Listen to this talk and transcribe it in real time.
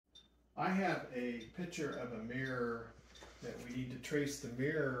I have a picture of a mirror that we need to trace the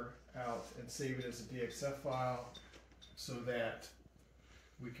mirror out and save it as a DXF file so that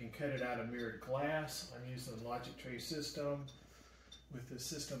we can cut it out of mirrored glass. I'm using the logic trace system. With this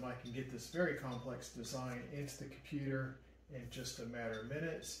system, I can get this very complex design into the computer in just a matter of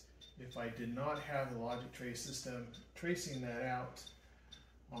minutes. If I did not have the logic trace system, tracing that out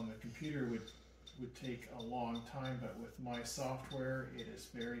on the computer would take a long time, but with my software, it is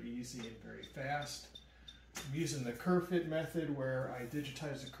very easy and very fast. I'm using the curve fit method where I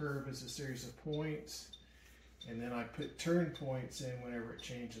digitize the curve as a series of points, and then I put turn points in whenever it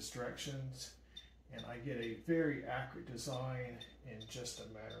changes directions, and I get a very accurate design in just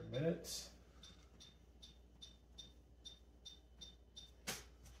a matter of minutes.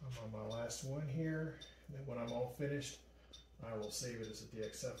 I'm on my last one here, and then when I'm all finished, I will save it as a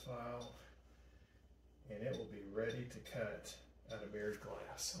DXF file, and it will be ready to cut out of mirrored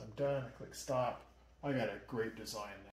glass. I'm done. I click stop. I got a great design now.